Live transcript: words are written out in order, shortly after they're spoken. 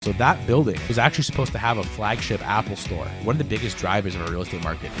So that building was actually supposed to have a flagship Apple store. One of the biggest drivers of our real estate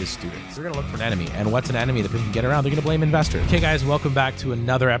market is students. They're going to look for an enemy. And what's an enemy that people can get around? They're going to blame investors. Okay, guys, welcome back to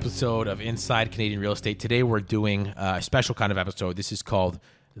another episode of Inside Canadian Real Estate. Today, we're doing a special kind of episode. This is called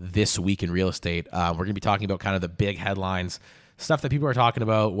This Week in Real Estate. We're going to be talking about kind of the big headlines, stuff that people are talking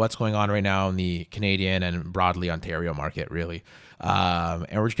about, what's going on right now in the Canadian and broadly Ontario market, really. And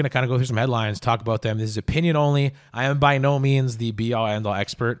we're just going to kind of go through some headlines, talk about them. This is opinion only. I am by no means the be-all, end-all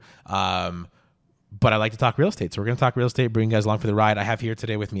expert, but I like to talk real estate. So we're going to talk real estate, bring you guys along for the ride. I have here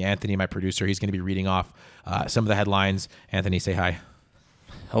today with me Anthony, my producer. He's going to be reading off some of the headlines. Anthony, say hi.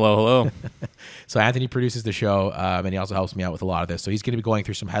 Hello. So Anthony produces the show, and he also helps me out with a lot of this. So he's going to be going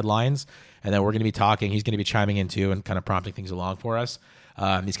through some headlines, and then we're going to be talking. He's going to be chiming in too and kind of prompting things along for us.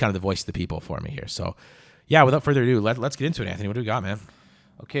 He's kind of the voice of the people for me here. So yeah, without further ado, let's get into it, Anthony. What do we got, man?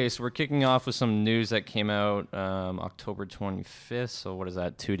 Okay, so we're kicking off with some news that came out October 25th. So what is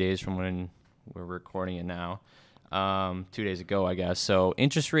that, 2 days from when we're recording it now? 2 days ago, I guess. So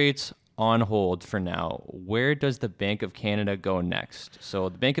interest rates on hold for now. Where does the Bank of Canada go next? So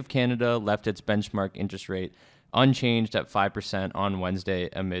the Bank of Canada left its benchmark interest rate unchanged at 5% on Wednesday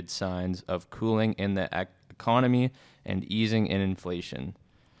amid signs of cooling in the economy and easing in inflation.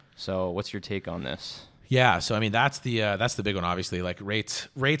 So what's your take on this? Yeah, so I mean that's the big one, obviously. Like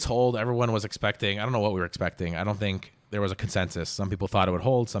rates hold. Everyone was expecting. I don't know what we were expecting. I don't think there was a consensus. Some people thought it would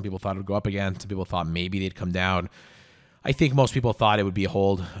hold. Some people thought it would go up again. Some people thought maybe they'd come down. I think most people thought it would be a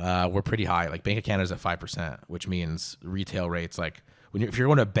hold. We're pretty high. Like Bank of Canada's at 5%, which means retail rates. Like if you're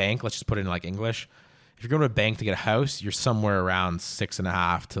going to a bank, let's just put it in like English. If you're going to a bank to get a house, you're somewhere around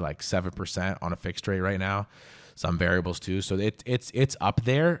 6.5 to like 7% on a fixed rate right now. Some variables too. So it's up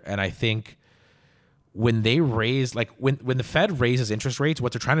there, and I think when they raise, like when the Fed raises interest rates,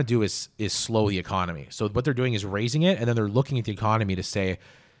 what they're trying to do is slow the economy. So what they're doing is raising it, and then they're looking at the economy to say,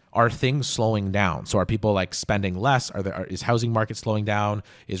 are things slowing down? So are people like spending less? Is housing market slowing down?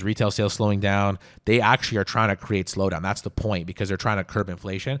 Is retail sales slowing down? They actually are trying to create slowdown. That's the point, because they're trying to curb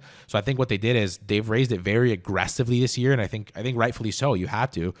inflation. So I think what they did is they've raised it very aggressively this year, and I think rightfully so. You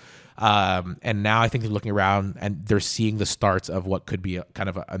had to. And now I think they're looking around and they're seeing the starts of what could be kind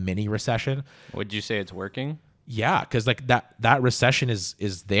of a mini recession. Would you say it's working? Yeah, because like that recession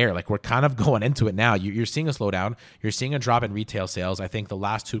is there. Like we're kind of going into it now. You're seeing a slowdown. You're seeing a drop in retail sales. I think the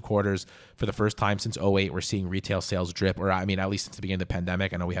last 2 quarters, for the first time since 2008, we're seeing retail sales drip, or I mean, at least since the beginning of the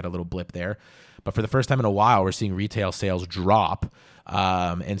pandemic. I know we had a little blip there, but for the first time in a while, we're seeing retail sales drop.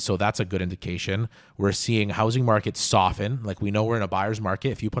 And so that's a good indication. We're seeing housing markets soften. Like we know we're in a buyer's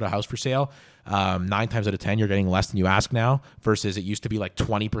market. If you put a house for sale, 9 times out of 10, you're getting less than you ask now, versus it used to be like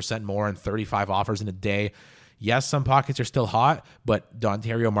 20% more and 35 offers in a day. Yes, some pockets are still hot, but the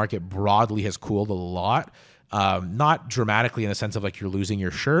Ontario market broadly has cooled a lot. Not dramatically in the sense of like you're losing your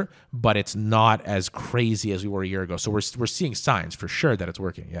shirt, but it's not as crazy as we were a year ago. So we're seeing signs for sure that it's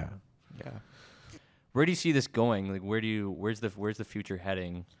working. Yeah. Where do you see this going? Like where's the future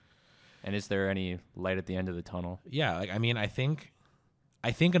heading? And is there any light at the end of the tunnel? Yeah, like I mean, I think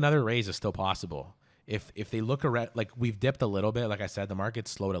another raise is still possible. If they look around, like we've dipped a little bit, like I said, the market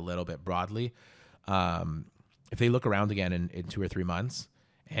slowed a little bit broadly. If they look around again in 2 or 3 months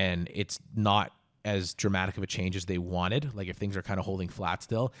and it's not as dramatic of a change as they wanted, like if things are kind of holding flat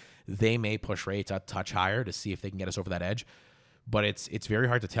still, they may push rates a touch higher to see if they can get us over that edge. But it's very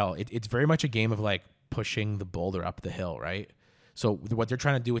hard to tell. It's very much a game of like pushing the boulder up the hill, right? So what they're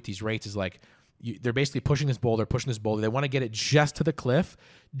trying to do with these rates is like they're basically pushing this boulder. They want to get it just to the cliff,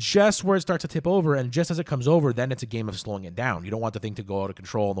 just where it starts to tip over. And just as it comes over, then it's a game of slowing it down. You don't want the thing to go out of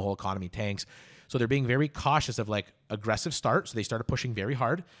control and the whole economy tanks. So they're being very cautious of like aggressive start. So they started pushing very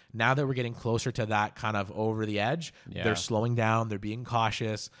hard. Now that we're getting closer to that kind of over the edge, They're slowing down. They're being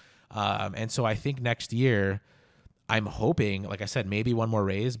cautious. And so I think next year, I'm hoping, like I said, maybe one more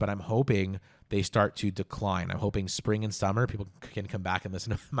raise, but I'm hoping they start to decline. I'm hoping spring and summer, people can come back and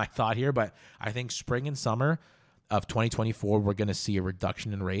listen to my thought here, but I think spring and summer of 2024, we're going to see a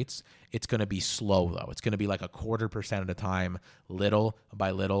reduction in rates. It's going to be slow, though. It's going to be like 0.25% at a time, little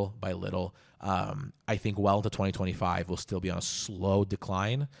by little by little. I think well into 2025, we'll still be on a slow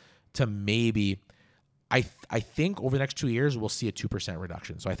decline to maybe, I think over the next 2 years, we'll see a 2%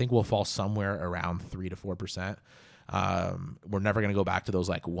 reduction. So I think we'll fall somewhere around 3 to 4%. We're never going to go back to those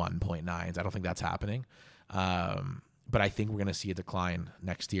like 1.9s. I don't think that's happening. But I think we're going to see a decline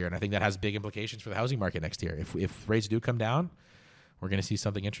next year. And I think that has big implications for the housing market next year. If rates do come down, we're going to see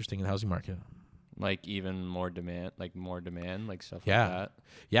something interesting in the housing market. Like even more demand, like stuff like that.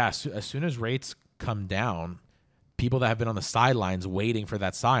 Yeah. So as soon as rates come down, people that have been on the sidelines waiting for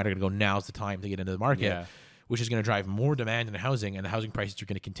that sign are going to go, now's the time to get into the market. Yeah. which is going to drive more demand in housing, and the housing prices are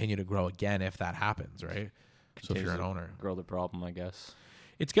going to continue to grow again if that happens, right? So if you're an owner, grow the problem, I guess.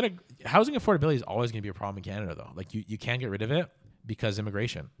 Housing affordability is always going to be a problem in Canada, though. Like you can't get rid of it because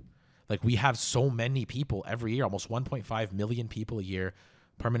immigration. Like we have so many people every year, almost 1.5 million people a year,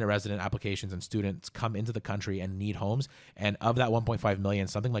 permanent resident applications and students come into the country and need homes. And of that 1.5 million,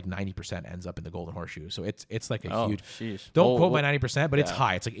 something like 90% ends up in the Golden Horseshoe. So it's like a huge, sheesh. don't quote by 90%, but it's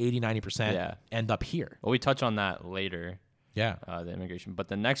high. It's like 80, 90% end up here. Well, we touch on that later. Yeah. The immigration. But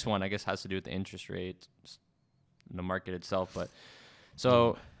the next one, I guess, has to do with the interest rate, the market itself. But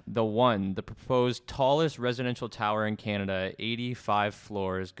so the proposed tallest residential tower in Canada, 85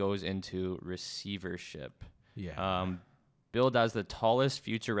 floors, goes into receivership. Yeah. Billed as the tallest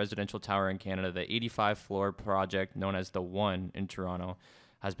future residential tower in Canada, the 85-floor project, known as the One in Toronto,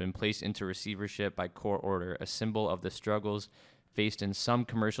 has been placed into receivership by court order, a symbol of the struggles faced in some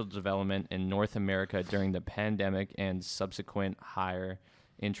commercial development in North America during the pandemic and subsequent higher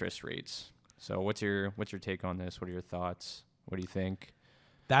interest rates. So what's your take on this? What are your thoughts? What do you think?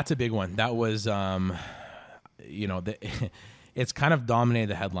 That's a big one. That was, it's kind of dominated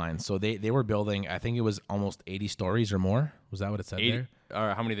the headlines. So they were building, I think it was almost 80 stories or more. Was that what it said 80, there?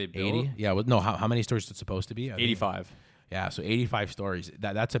 Or how many they built? 80? Yeah. No, how many stories is it supposed to be? 85. Yeah, so 85 stories.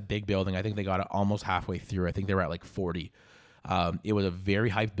 That's a big building. I think they got it almost halfway through. I think they were at like 40. It was a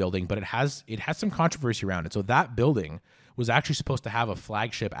very hyped building, but it has some controversy around it. So that building was actually supposed to have a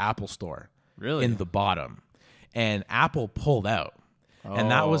flagship Apple store in the bottom. And Apple pulled out.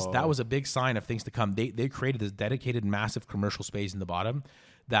 And that was a big sign of things to come. They created this dedicated massive commercial space in the bottom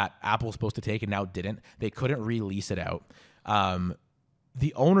that Apple was supposed to take and now didn't. They couldn't release it out.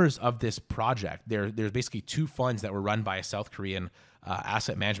 The owners of this project, there's basically two funds that were run by a South Korean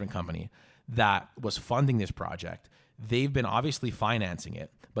asset management company that was funding this project. They've been obviously financing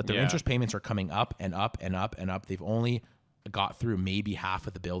it, but their interest payments are coming up and up and up and up. They've only got through maybe half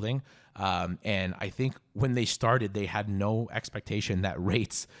of the building. And I think when they started, they had no expectation that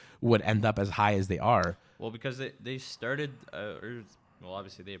rates would end up as high as they are. Well, because they started,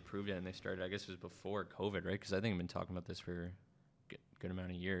 obviously they approved it and they started, I guess it was before COVID, right? Because I think I've been talking about this for a good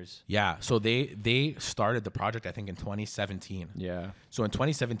amount of years. Yeah. So they started the project, I think, in 2017. Yeah. So in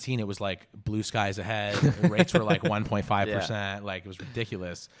 2017, it was like blue skies ahead. Rates were like 1.5%. Like it was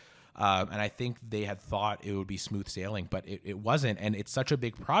ridiculous. And I think they had thought it would be smooth sailing, but it wasn't. And it's such a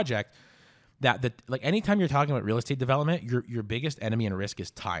big project that like anytime you're talking about real estate development, your biggest enemy and risk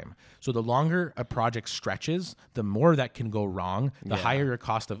is time. So the longer a project stretches, the more that can go wrong, the higher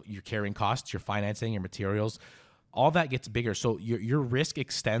your carrying costs, your financing, your materials, all that gets bigger. So your risk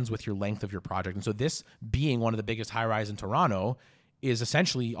extends with your length of your project. And so this being one of the biggest high rise in Toronto is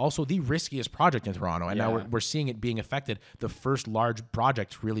essentially also the riskiest project in Toronto. And now we're seeing it being affected. The first large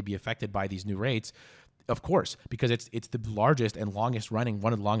project to really be affected by these new rates, of course, because it's the largest and one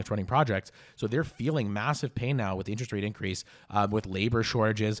of the longest running projects. So they're feeling massive pain now with the interest rate increase, with labor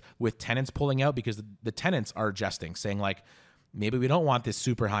shortages, with tenants pulling out because the tenants are adjusting, saying like, maybe we don't want this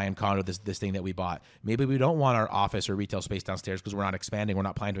super high-end condo, this thing that we bought. Maybe we don't want our office or retail space downstairs because we're not expanding. We're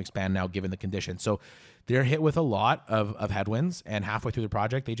not planning to expand now given the conditions. So they're hit with a lot of headwinds, and halfway through the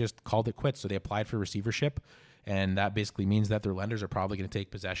project, they just called it quits. So they applied for receivership, and that basically means that their lenders are probably going to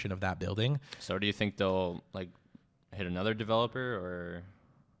take possession of that building. So do you think they'll like hit another developer, or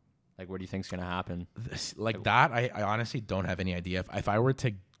like what do you think is going to happen? I honestly don't have any idea. If I were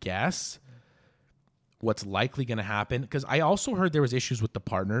to guess what's likely going to happen, because I also heard there was issues with the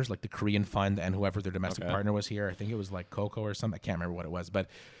partners, like the Korean fund and whoever their domestic partner was here. I think it was like Coco or something. I can't remember what it was, but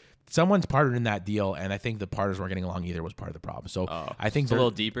someone's partnered in that deal, and I think the partners weren't getting along either was part of the problem. So I think it's a little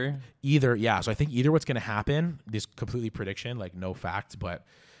deeper. So I think either what's going to happen, this completely prediction, like no facts, but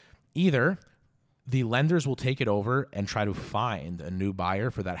either the lenders will take it over and try to find a new buyer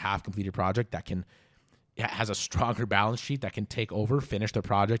for that half completed project that has a stronger balance sheet that can take over, finish the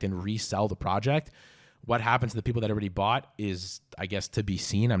project, and resell the project. What happens to the people that already bought is, I guess, to be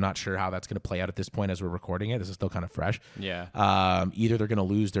seen. I'm not sure how that's going to play out at this point as we're recording it. This is still kind of fresh. Yeah. Either they're going to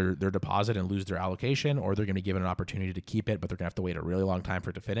lose their deposit and lose their allocation, or they're going to give it an opportunity to keep it, but they're going to have to wait a really long time for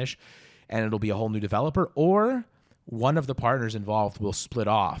it to finish. And it'll be a whole new developer, or one of the partners involved will split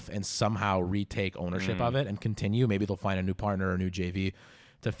off and somehow retake ownership of it and continue. Maybe they'll find a new partner or a new JV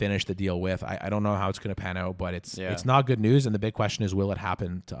to finish the deal with. I don't know how it's going to pan out, but it's not good news. And the big question is, will it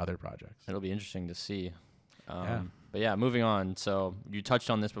happen to other projects? It'll be interesting to see. But yeah, moving on. So you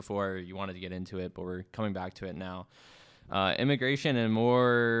touched on this before. You wanted to get into it, but we're coming back to it now. Immigration and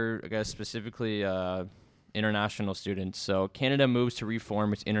more, I guess, specifically international students. So Canada moves to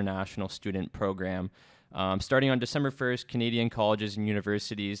reform its international student program. Starting on December 1st, Canadian colleges and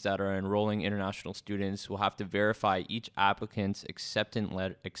universities that are enrolling international students will have to verify each applicant's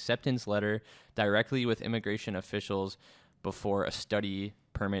acceptance letter directly with immigration officials before a study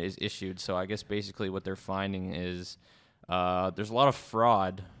permit is issued. So I guess basically what they're finding is there's a lot of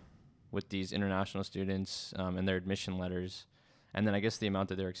fraud with these international students and their admission letters, and then I guess the amount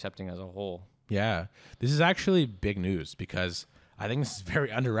that they're accepting as a whole. Yeah, this is actually big news because I think this is very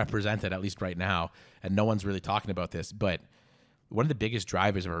underrepresented, at least right now, and no one's really talking about this. But one of the biggest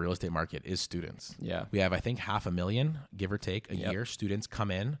drivers of our real estate market is students. Yeah. We have, I think, 500,000, give or take, a year. Students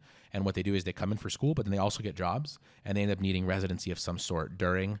come in, and what they do is they come in for school, but then they also get jobs, and they end up needing residency of some sort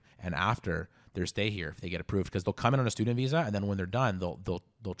during and after their stay here if they get approved, because they'll come in on a student visa, and then when they're done,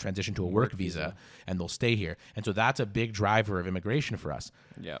 they'll transition to a work visa, and they'll stay here. And so that's a big driver of immigration for us.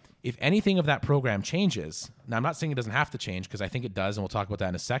 Yeah. If anything of that program changes, now I'm not saying it doesn't have to change, because I think it does, and we'll talk about that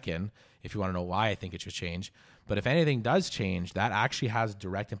in a second if you want to know why I think it should change. But if anything does change, that actually has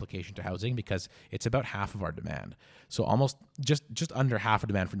direct implication to housing, because it's about half of our demand. So almost just under half of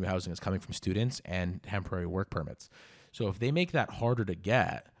demand for new housing is coming from students and temporary work permits. So if they make that harder to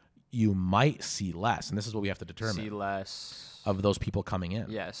get, you might see less, and this is what we have to determine. See less of those people coming in.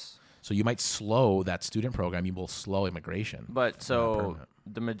 Yes. So you might slow that student program. You will slow immigration. But so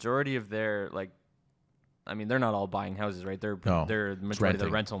the majority of their, like, I mean, they're not all buying houses, right? They're the majority of the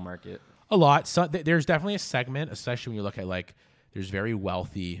rental market. A lot. So there's definitely a segment, especially when you look at, like, there's very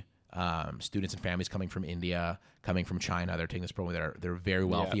wealthy students and families coming from India, coming from China. They're taking this program. They're very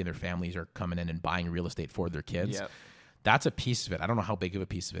wealthy, and their families are coming in and buying real estate for their kids. Yeah. That's a piece of it. I don't know how big of a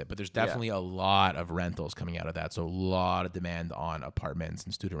piece of it, but there's definitely a lot of rentals coming out of that. So a lot of demand on apartments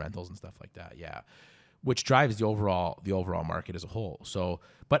and student rentals and stuff like that. Yeah. Which drives the overall market as a whole. So,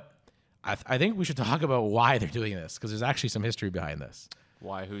 but I think we should talk about why they're doing this, because there's actually some history behind this.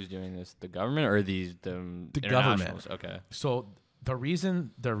 Why? Who's doing this? The government or the government? Okay. So the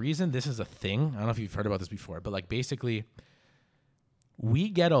reason this is a thing, I don't know if you've heard about this before, but like basically we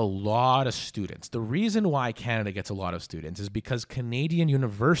get a lot of students. The reason why Canada gets a lot of students is because Canadian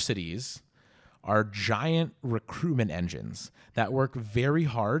universities are giant recruitment engines that work very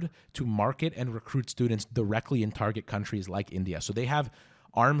hard to market and recruit students directly in target countries like India. So they have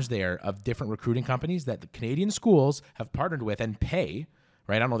arms there of different recruiting companies that the Canadian schools have partnered with and pay,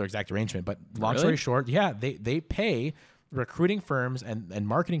 right? I don't know their exact arrangement, but long story short, they pay recruiting firms and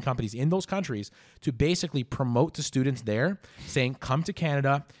marketing companies in those countries to basically promote to students there, saying, come to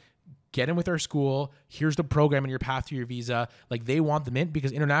Canada, get in with our school, here's the program and your path to your visa. Like, they want them in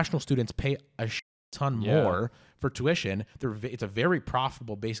because international students pay a ton more for tuition. It's a very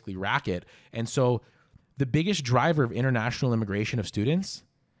profitable, basically, racket. And so the biggest driver of international immigration of students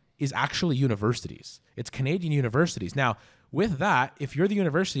is actually universities. It's Canadian universities. Now, with that, if you're the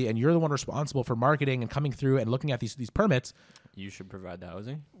university and you're the one responsible for marketing and coming through and looking at these permits, you should provide the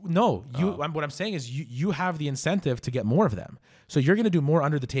housing. No, what I'm saying is you have the incentive to get more of them. So you're going to do more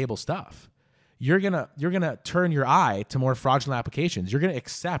under the table stuff. You're gonna turn your eye to more fraudulent applications. You're gonna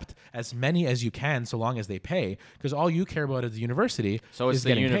accept as many as you can, so long as they pay, because all you care about as the university is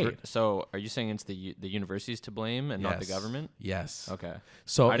getting paid. So are you saying it's the universities to blame and not the government? Yes. Okay.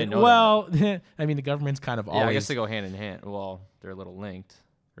 So I didn't know that. I mean, the government's kind of always. I guess they go hand in hand. Well, they're a little linked,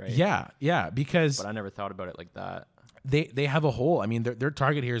 right? Yeah, because. But I never thought about it like that. They have a whole. I mean, their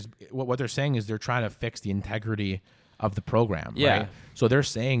target here is what they're saying is they're trying to fix the integrity of the program. Yeah. Right? So they're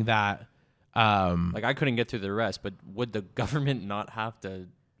saying that. Like, I couldn't get through the rest, but would the government not have to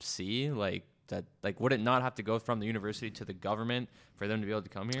see like that? Like, would it not have to go from the university to the government for them to be able to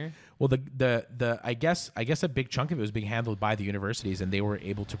come here? Well, I guess a big chunk of it was being handled by the universities, and they were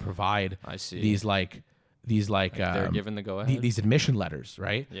able to provide these they're given the go ahead, these admission letters,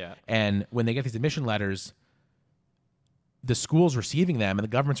 right? Yeah. And when they get these admission letters, the school's receiving them and the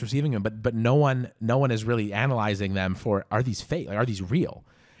government's receiving them, but no one is really analyzing them for, are these fake? Like, are these real?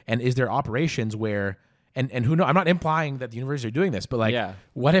 And is there operations where, and who knows, I'm not implying that the universities are doing this, but like,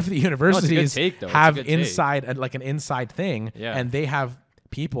 what if the universities have an inside thing, and they have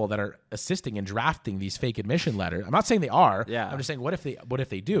people that are assisting in drafting these fake admission letters? I'm not saying they are. I'm just saying, what if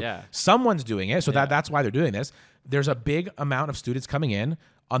they do? Someone's doing it, so that's why they're doing this. There's a big amount of students coming in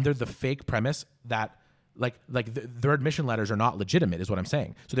under the fake premise that their admission letters are not legitimate, is what I'm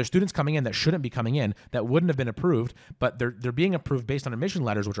saying. So there's students coming in that shouldn't be coming in, that wouldn't have been approved, but they're being approved based on admission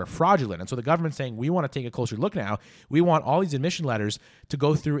letters, which are fraudulent. And so the government's saying, we want to take a closer look now. We want all these admission letters to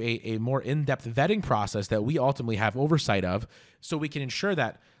go through a more in-depth vetting process that we ultimately have oversight of, so we can ensure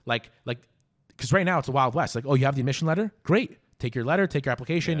that, because right now it's a Wild West. Like, oh, you have the admission letter? Great. Take your letter, take your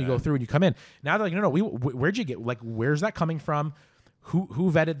application, you go through and you come in. Now they're like, no, where'd you get, where's that coming from?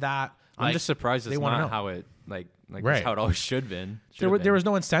 Who vetted that? I'm just surprised it's wanna not know. how it like Right. that's how it always should have been. There was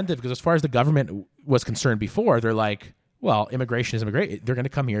no incentive because as far as the government was concerned before, they're like, well, immigration is immigration. They're going to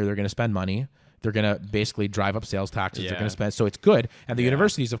come here. They're going to spend money. They're going to basically drive up sales taxes. They're going to spend. So it's good. And the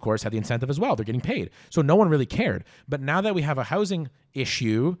universities, of course, had the incentive as well. They're getting paid. So no one really cared. But now that we have a housing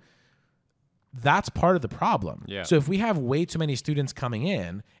issue, that's part of the problem. Yeah. So if we have way too many students coming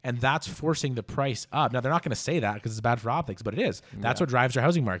in and that's forcing the price up, now they're not going to say that because it's bad for optics, but it is. That's what drives our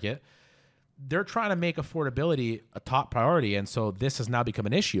housing market. They're trying to make affordability a top priority. And so this has now become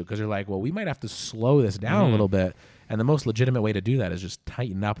an issue because they're like, well, we might have to slow this down a little bit. And the most legitimate way to do that is just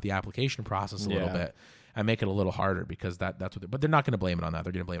tighten up the application process a little bit and make it a little harder because that's what but they're not going to blame it on that.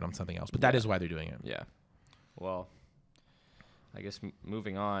 They're going to blame it on something else. But that is why they're doing it. Yeah. Well, I guess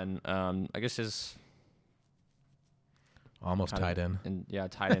moving on, I guess is almost tied in. And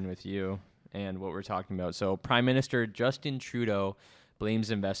tied in with you and what we're talking about. So Prime Minister Justin Trudeau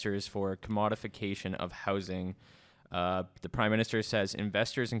blames investors for commodification of housing. The Prime Minister says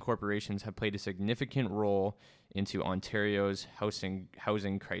investors and corporations have played a significant role into Ontario's housing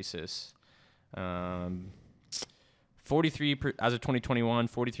crisis. 43 as of 2021,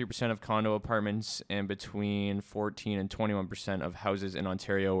 43% of condo apartments and between 14 and 21% of houses in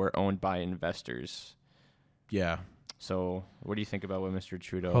Ontario were owned by investors. Yeah. So, what do you think about what Mr.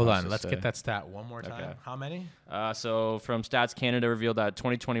 Trudeau? Hold on, let's get that stat one more time. Okay. How many? So, from Stats Canada revealed that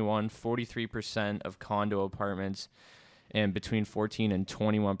 2021, 43% of condo apartments and between 14 and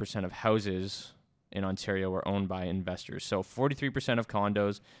 21% of houses in Ontario were owned by investors. So, 43% of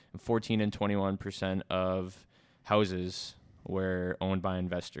condos and 14 and 21% of houses were owned by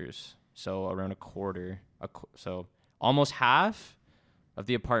investors. So, around a quarter. So, almost half of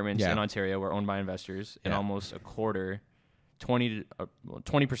the apartments in Ontario were owned by investors, and almost a quarter,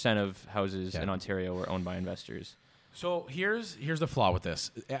 20% of houses in Ontario were owned by investors. So here's the flaw with this.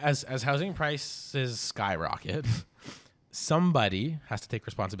 As housing prices skyrocket, somebody has to take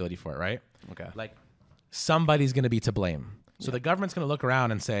responsibility for it, right? Okay. Like somebody's going to be to blame. So the government's going to look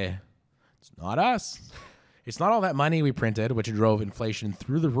around and say, it's not us. It's not all that money we printed, which drove inflation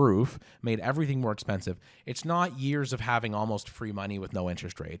through the roof, made everything more expensive. It's not years of having almost free money with no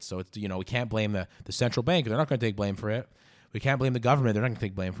interest rates. So it's, we can't blame the central bank. They're not going to take blame for it. We can't blame the government. They're not going to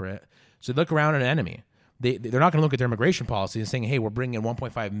take blame for it. So look around at an enemy. They're not going to look at their immigration policy and saying, hey, we're bringing in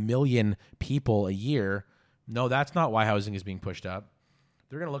 1.5 million people a year. No, that's not why housing is being pushed up.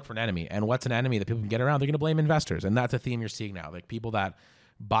 They're going to look for an enemy. And what's an enemy that people can get around? They're going to blame investors. And that's a theme you're seeing now. Like people that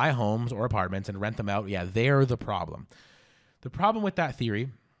buy homes or apartments and rent them out, they're the problem. The problem with that theory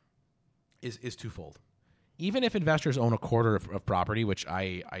is twofold. Even if investors own a quarter of property, which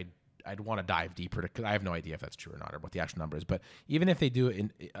I'd want to dive deeper because I have no idea if that's true or not or what the actual number is, but even if they do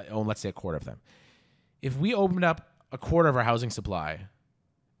own, let's say, a quarter of them, if we opened up a quarter of our housing supply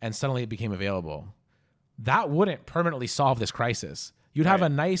and suddenly it became available, that wouldn't permanently solve this crisis. You'd have a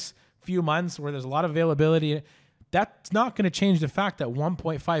nice few months where there's a lot of availability. That's not going to change the fact that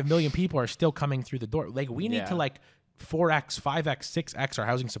 1.5 million people are still coming through the door. Like we need to 4x, 5x, 6x our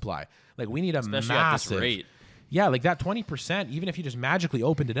housing supply. Like we need especially massive at this rate. Yeah, like that 20%, even if you just magically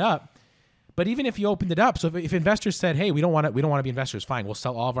opened it up. But even if you opened it up, so if investors said, hey, we don't want to be investors, fine, we'll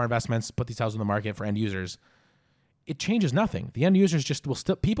sell all of our investments, put these houses on the market for end users. It changes nothing. The end users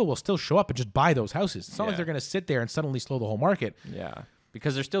people will still show up and just buy those houses. It's not like they're going to sit there and suddenly slow the whole market. Yeah.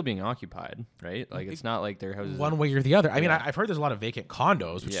 Because they're still being occupied, right? Like it's not like their houses one way or the other. I mean, I've heard there's a lot of vacant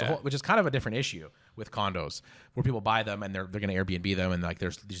condos, which is kind of a different issue with condos, where people buy them and they're going to Airbnb them, and like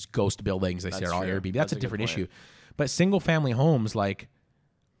there's these ghost buildings they say are all Airbnb. That's a different issue. But single family homes, like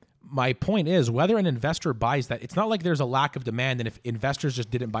my point is, whether an investor buys that, it's not like there's a lack of demand, and if investors just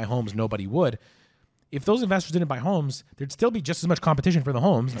didn't buy homes, nobody would. If those investors didn't buy homes, there'd still be just as much competition for the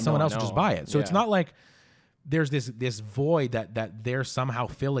homes, and someone else would just buy it. So it's not like there's this void that they're somehow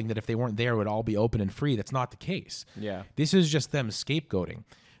filling, that if they weren't there, it would all be open and free. That's not the case. Yeah. This is just them scapegoating.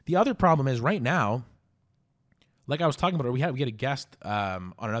 The other problem is right now, like I was talking about, we had a guest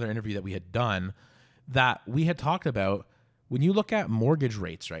on another interview that we had done that we had talked about. When you look at mortgage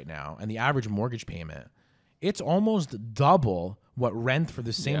rates right now and the average mortgage payment, it's almost double what rent for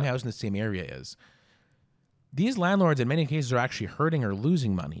the same house in the same area is. These landlords in many cases are actually hurting or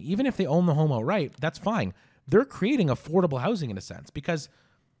losing money. Even if they own the home outright, that's fine. They're creating affordable housing in a sense, because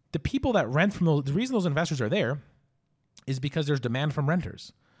the people that rent from the reason those investors are there is because there's demand from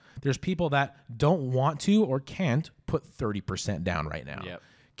renters. There's people that don't want to or can't put 30% down right now. Yep.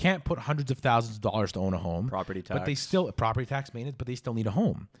 Can't put hundreds of thousands of dollars to own a home. Property tax. But they still, property tax maintenance, but they still need a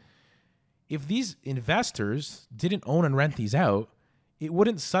home. If these investors didn't own and rent these out, it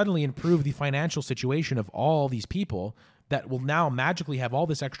wouldn't suddenly improve the financial situation of all these people. that will now magically have all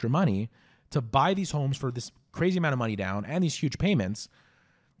this extra money to buy these homes for this crazy amount of money down and these huge payments,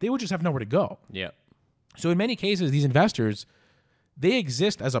 they would just have nowhere to go. Yeah. So in many cases, these investors, they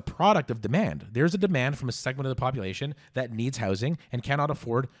exist as a product of demand. There's a demand from a segment of the population that needs housing and cannot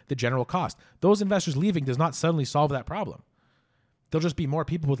afford the general cost. Those investors leaving does not suddenly solve that problem. There'll just be more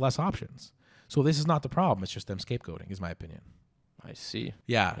people with less options. So this is not the problem. It's just them scapegoating, is my opinion. I see.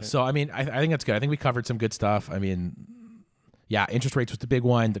 Yeah. Right. So, I mean, I think that's good. I think we covered some good stuff. I mean, yeah, interest rates was the big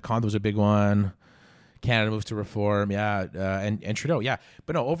one. The condo was a big one. Canada moves to reform. Yeah. And Trudeau. Yeah.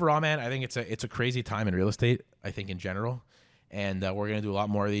 But no, overall, man, I think it's a crazy time in real estate, I think in general. And we're going to do a lot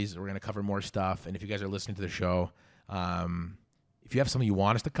more of these. We're going to cover more stuff. And if you guys are listening to the show, if you have something you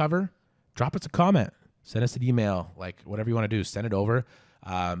want us to cover, drop us a comment. Send us an email, like whatever you want to do. Send it over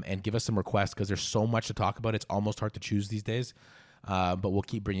and give us some requests because there's so much to talk about. It's almost hard to choose these days. But we'll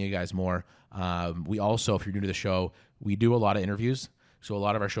keep bringing you guys more. We also, if you're new to the show, we do a lot of interviews. So a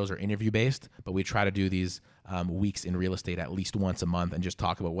lot of our shows are interview-based, but we try to do these weeks in real estate at least once a month and just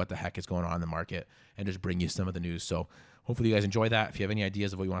talk about what the heck is going on in the market and just bring you some of the news. So hopefully you guys enjoy that. If you have any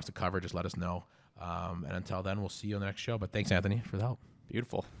ideas of what you want us to cover, just let us know. And until then, we'll see you on the next show. But thanks, Anthony, for the help.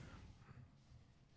 Beautiful.